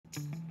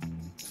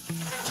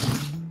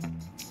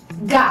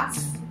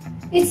Gas.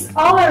 It's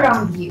all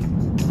around you.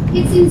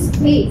 It's in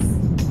space.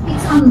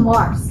 It's on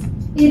Mars.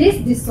 It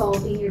is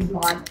dissolved in your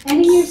blood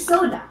and in your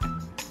soda.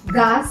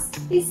 Gas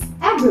is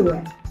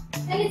everywhere.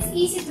 And it's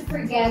easy to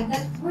forget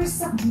that we're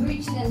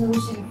submerged in an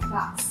ocean of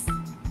gas.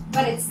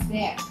 But it's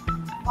there,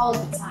 all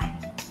the time.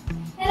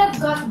 And I've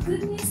got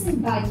good news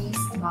and bad news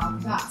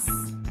about gas.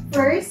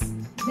 First,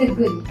 the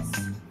good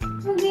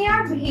news. When they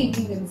are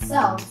behaving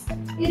themselves,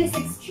 it is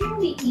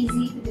extremely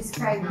easy to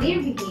describe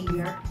their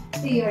behavior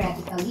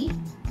theoretically,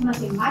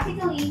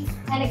 mathematically,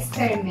 and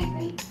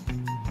experimentally.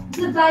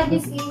 The bad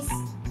news is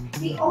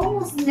they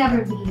almost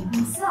never behave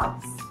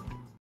themselves.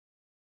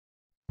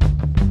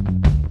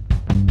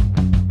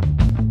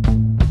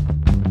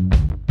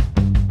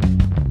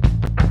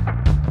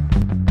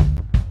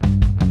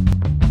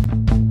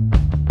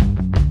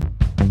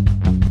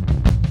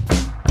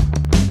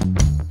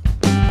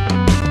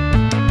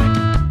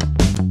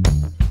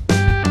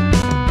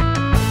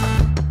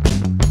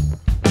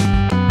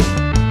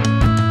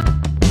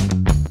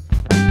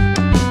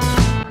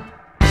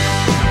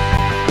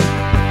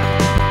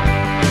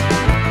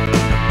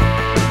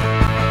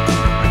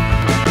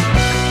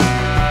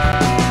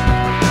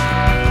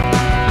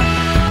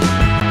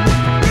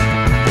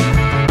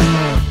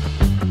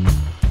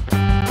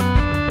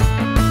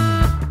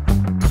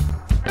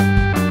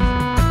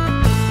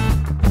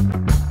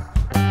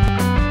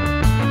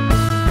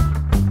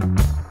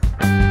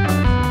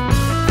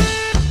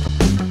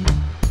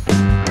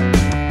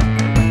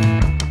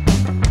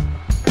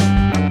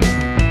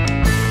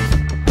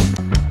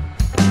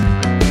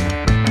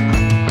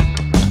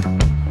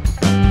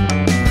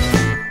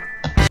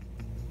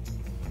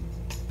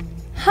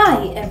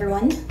 Hi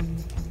everyone!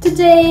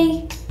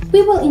 Today,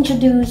 we will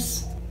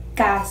introduce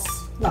gas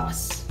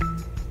laws.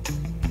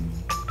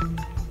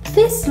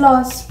 These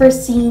laws were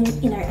seen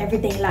in our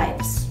everyday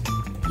lives.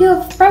 You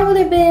have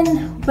probably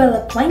been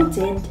well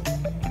acquainted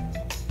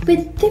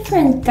with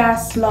different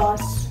gas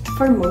laws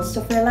for most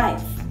of your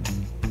life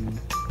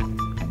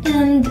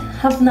and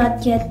have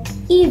not yet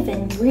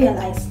even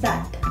realized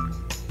that.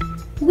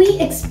 We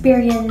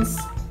experience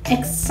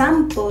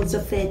examples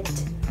of it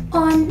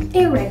on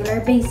a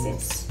regular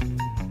basis.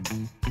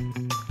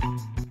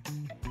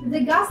 The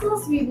gas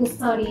laws we will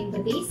study in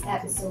today's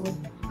episode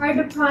are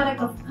the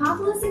product of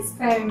countless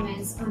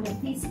experiments on the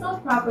physical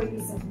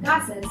properties of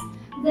gases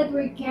that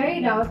were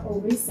carried out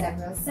over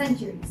several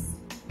centuries.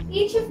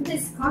 Each of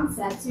these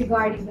concepts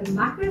regarding the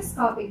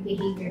macroscopic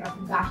behavior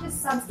of gaseous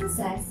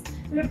substances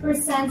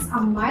represents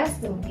a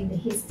milestone in the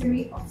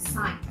history of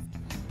science.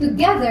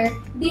 Together,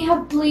 they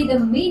have played a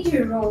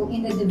major role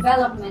in the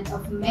development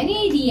of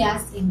many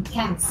ideas in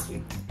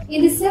chemistry.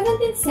 In the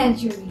 17th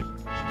century,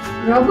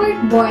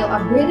 Robert Boyle,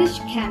 a British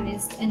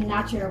chemist and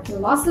natural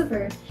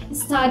philosopher,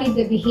 studied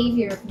the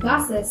behavior of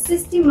gases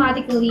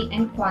systematically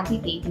and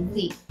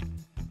quantitatively.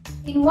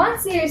 In one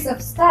series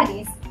of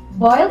studies,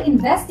 Boyle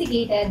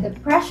investigated the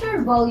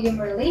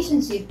pressure-volume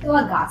relationship to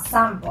a gas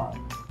sample.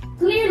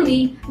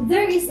 Clearly,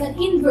 there is an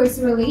inverse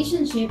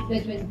relationship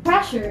between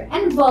pressure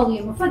and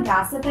volume of a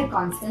gas at a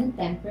constant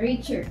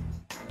temperature.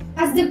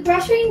 As the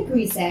pressure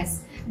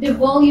increases, the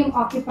volume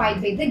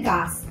occupied by the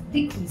gas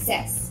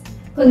decreases.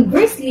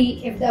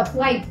 Conversely, if the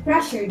applied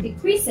pressure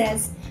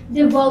decreases,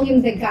 the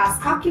volume the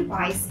gas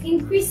occupies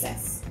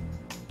increases.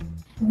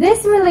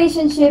 This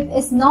relationship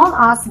is known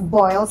as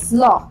Boyle's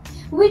law,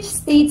 which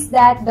states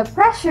that the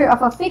pressure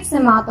of a fixed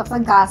amount of a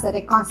gas at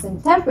a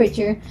constant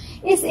temperature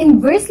is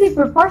inversely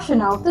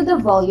proportional to the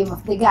volume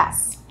of the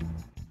gas.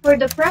 For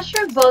the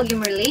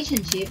pressure-volume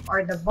relationship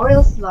or the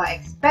Boyle's law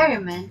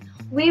experiment,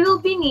 we will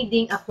be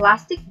needing a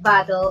plastic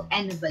bottle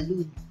and a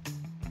balloon.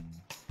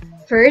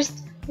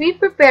 First, we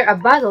prepare a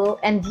bottle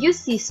and use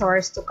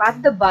scissors to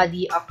cut the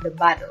body of the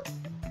bottle.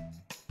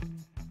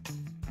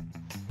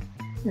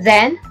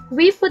 Then,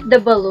 we put the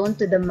balloon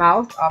to the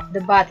mouth of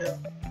the bottle.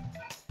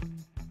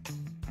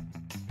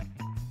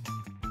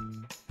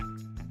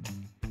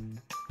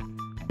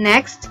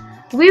 Next,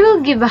 we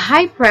will give a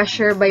high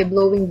pressure by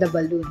blowing the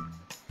balloon.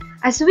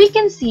 As we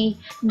can see,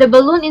 the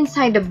balloon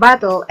inside the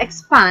bottle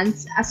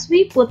expands as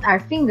we put our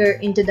finger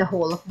into the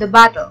hole of the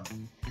bottle.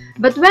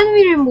 But when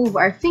we remove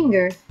our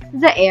finger,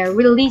 the air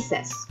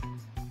releases.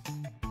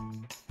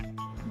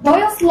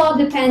 Boyle's law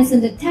depends on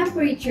the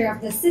temperature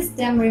of the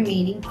system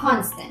remaining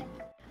constant.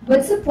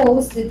 But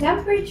suppose the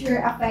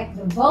temperature affects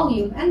the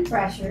volume and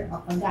pressure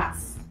of a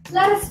gas.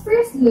 Let us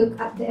first look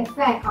at the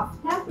effect of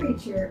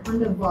temperature on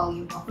the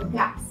volume of a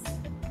gas.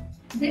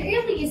 The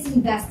earliest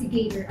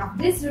investigator of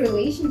this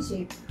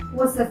relationship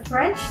was the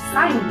French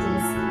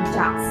scientist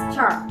Jacques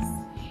Charles.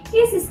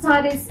 His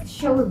studies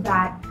showed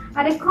that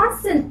at a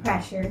constant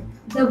pressure,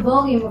 the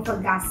volume of a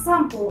gas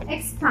sample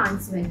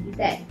expands when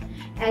heated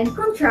and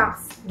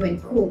contracts when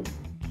cooled.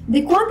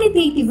 The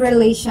quantitative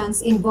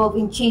relations involved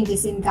in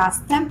changes in gas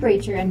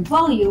temperature and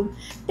volume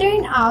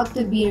turn out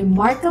to be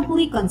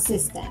remarkably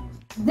consistent.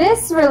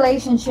 This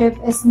relationship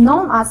is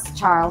known as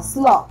Charles'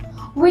 law,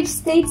 which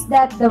states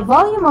that the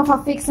volume of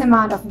a fixed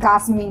amount of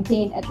gas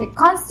maintained at a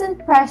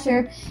constant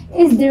pressure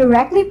is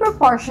directly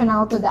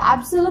proportional to the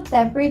absolute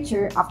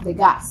temperature of the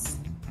gas.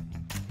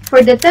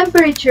 For the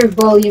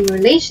temperature-volume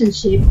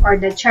relationship or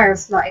the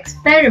Charles Law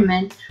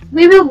experiment,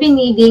 we will be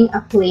needing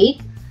a plate,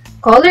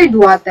 colored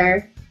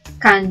water,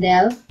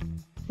 candle,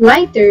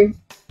 lighter,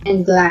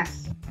 and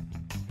glass.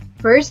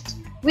 First,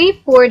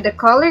 we pour the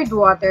colored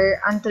water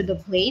onto the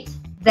plate,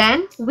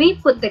 then we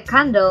put the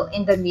candle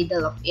in the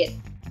middle of it.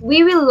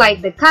 We will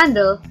light the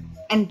candle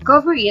and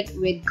cover it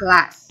with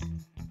glass.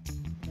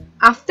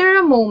 After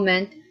a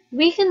moment,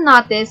 we can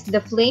notice the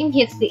flame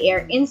hits the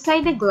air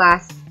inside the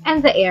glass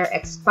and the air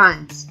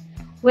expands.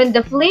 When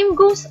the flame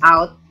goes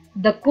out,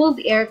 the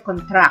cooled air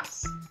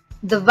contracts.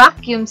 The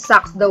vacuum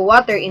sucks the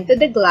water into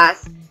the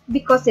glass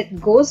because it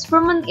goes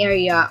from an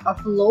area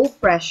of low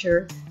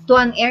pressure to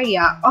an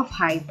area of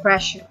high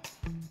pressure.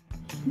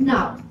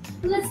 Now,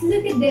 let's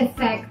look at the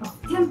effect of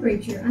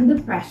temperature on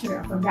the pressure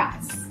of a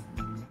gas.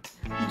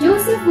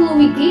 Joseph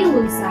Louis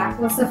Gay-Lussac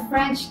was a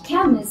French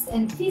chemist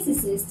and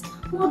physicist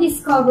who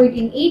discovered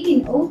in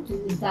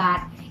 1802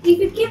 that if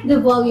you keep the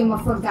volume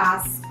of a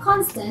gas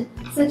constant,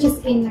 such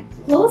as in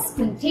a closed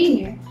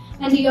container,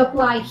 and you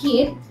apply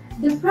heat,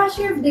 the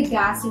pressure of the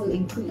gas will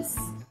increase.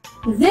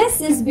 This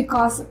is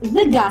because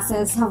the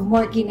gases have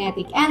more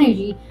kinetic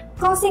energy,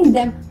 causing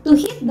them to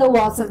hit the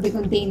walls of the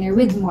container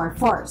with more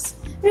force,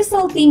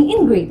 resulting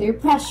in greater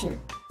pressure.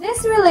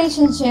 This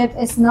relationship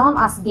is known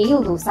as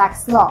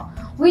Gay-Lussac's law,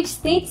 which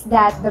states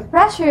that the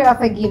pressure of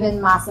a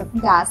given mass of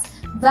gas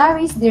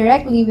varies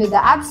directly with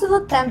the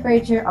absolute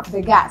temperature of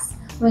the gas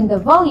when the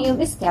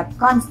volume is kept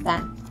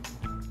constant.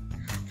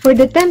 For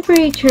the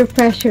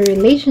temperature-pressure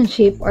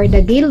relationship or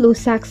the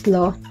Gay-Lussac's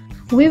law,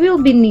 we will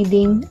be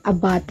needing a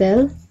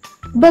bottle,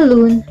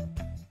 balloon,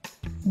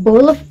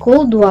 bowl of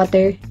cold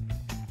water,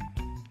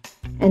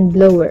 and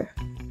blower.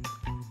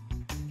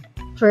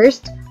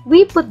 First,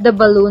 we put the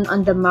balloon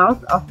on the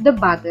mouth of the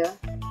bottle.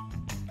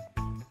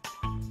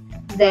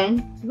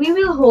 Then, we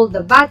will hold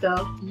the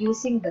bottle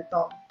using the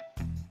top.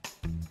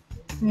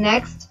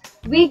 Next,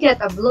 we get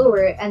a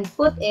blower and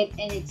put it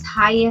in its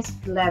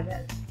highest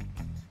level.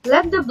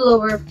 Let the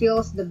blower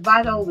fill the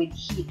bottle with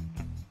heat.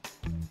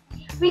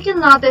 We can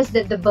notice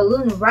that the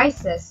balloon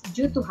rises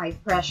due to high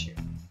pressure.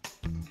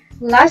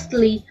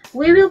 Lastly,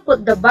 we will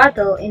put the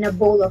bottle in a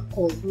bowl of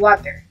cold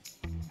water.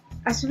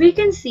 As we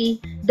can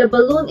see, the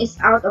balloon is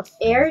out of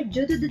air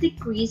due to the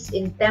decrease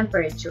in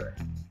temperature.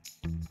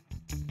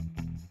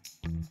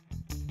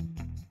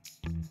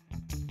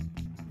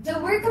 The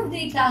work of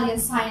the Italian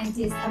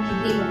scientist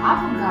Amedeo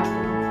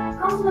Avogadro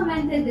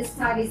complemented the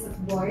studies of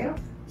Boyle,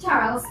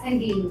 Charles, and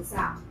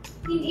Gay-Lussac.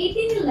 In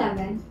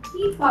 1811,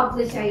 he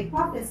published a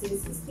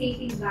hypothesis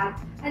stating that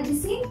at the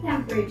same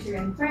temperature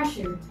and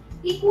pressure,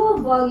 equal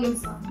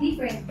volumes of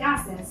different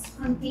gases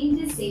contain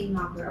the same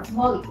number of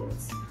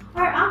molecules,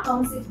 or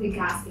atoms if the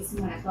gas is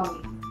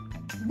monatomic.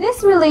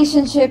 This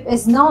relationship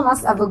is known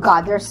as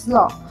Avogadro's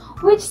law,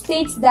 which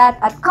states that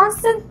at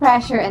constant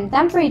pressure and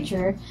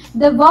temperature,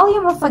 the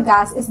volume of a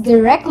gas is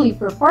directly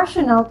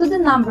proportional to the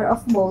number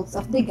of moles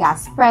of the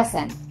gas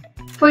present.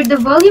 For the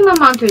volume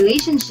amount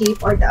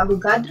relationship or the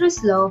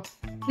Avogadro's law,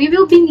 we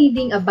will be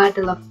needing a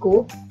bottle of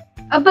Coke,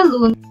 a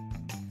balloon,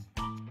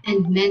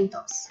 and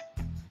Mentos.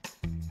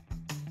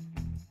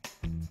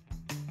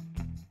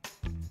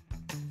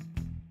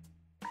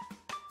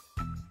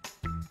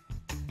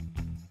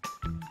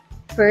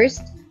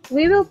 First,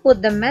 we will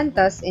put the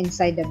Mentos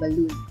inside the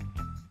balloon.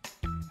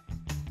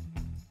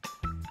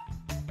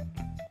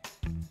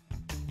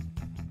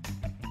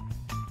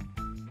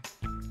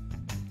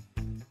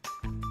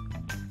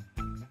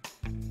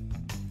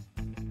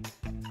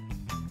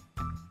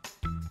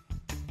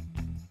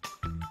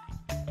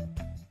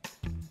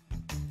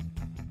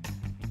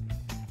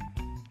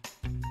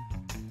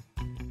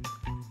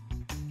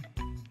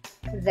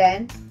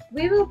 Then,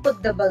 we will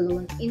put the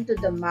balloon into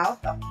the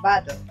mouth of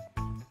bottle.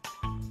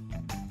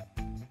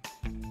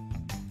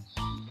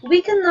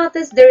 We can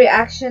notice the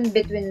reaction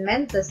between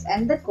Mentos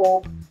and the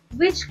Coke,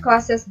 which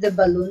causes the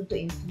balloon to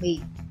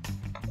inflate.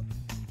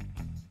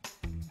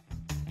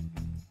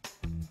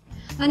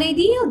 An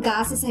ideal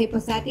gas is a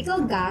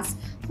hypothetical gas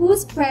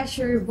whose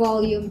pressure,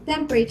 volume,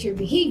 temperature,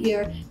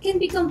 behavior can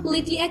be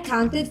completely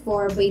accounted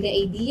for by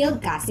the ideal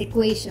gas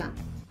equation.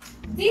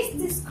 This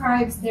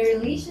describes the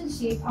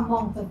relationship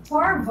among the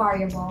four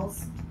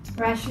variables: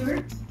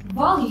 pressure,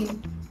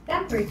 volume,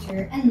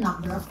 temperature, and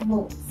number of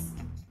moles.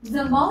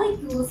 The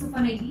molecules of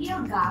an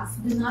ideal gas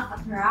do not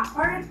attract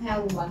or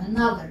repel one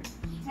another,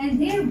 and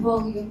their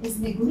volume is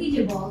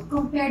negligible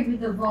compared with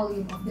the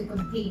volume of the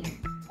container.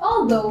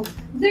 Although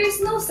there is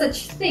no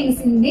such thing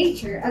in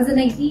nature as an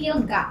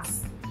ideal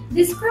gas,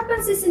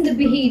 discrepancies in the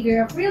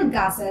behavior of real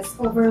gases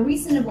over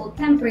reasonable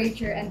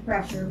temperature and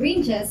pressure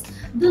ranges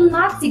do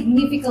not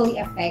significantly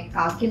affect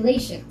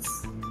calculations.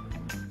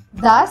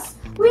 Thus,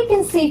 we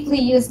can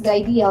safely use the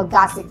ideal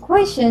gas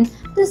equation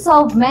to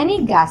solve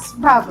many gas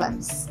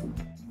problems.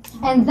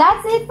 And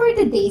that's it for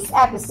today's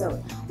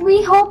episode.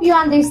 We hope you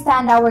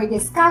understand our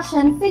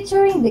discussion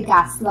featuring the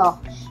gas law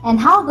and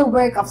how the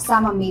work of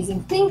some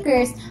amazing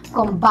thinkers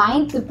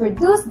combined to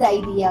produce the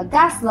ideal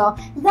gas law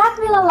that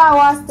will allow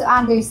us to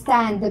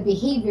understand the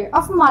behavior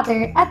of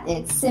matter at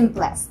its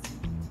simplest.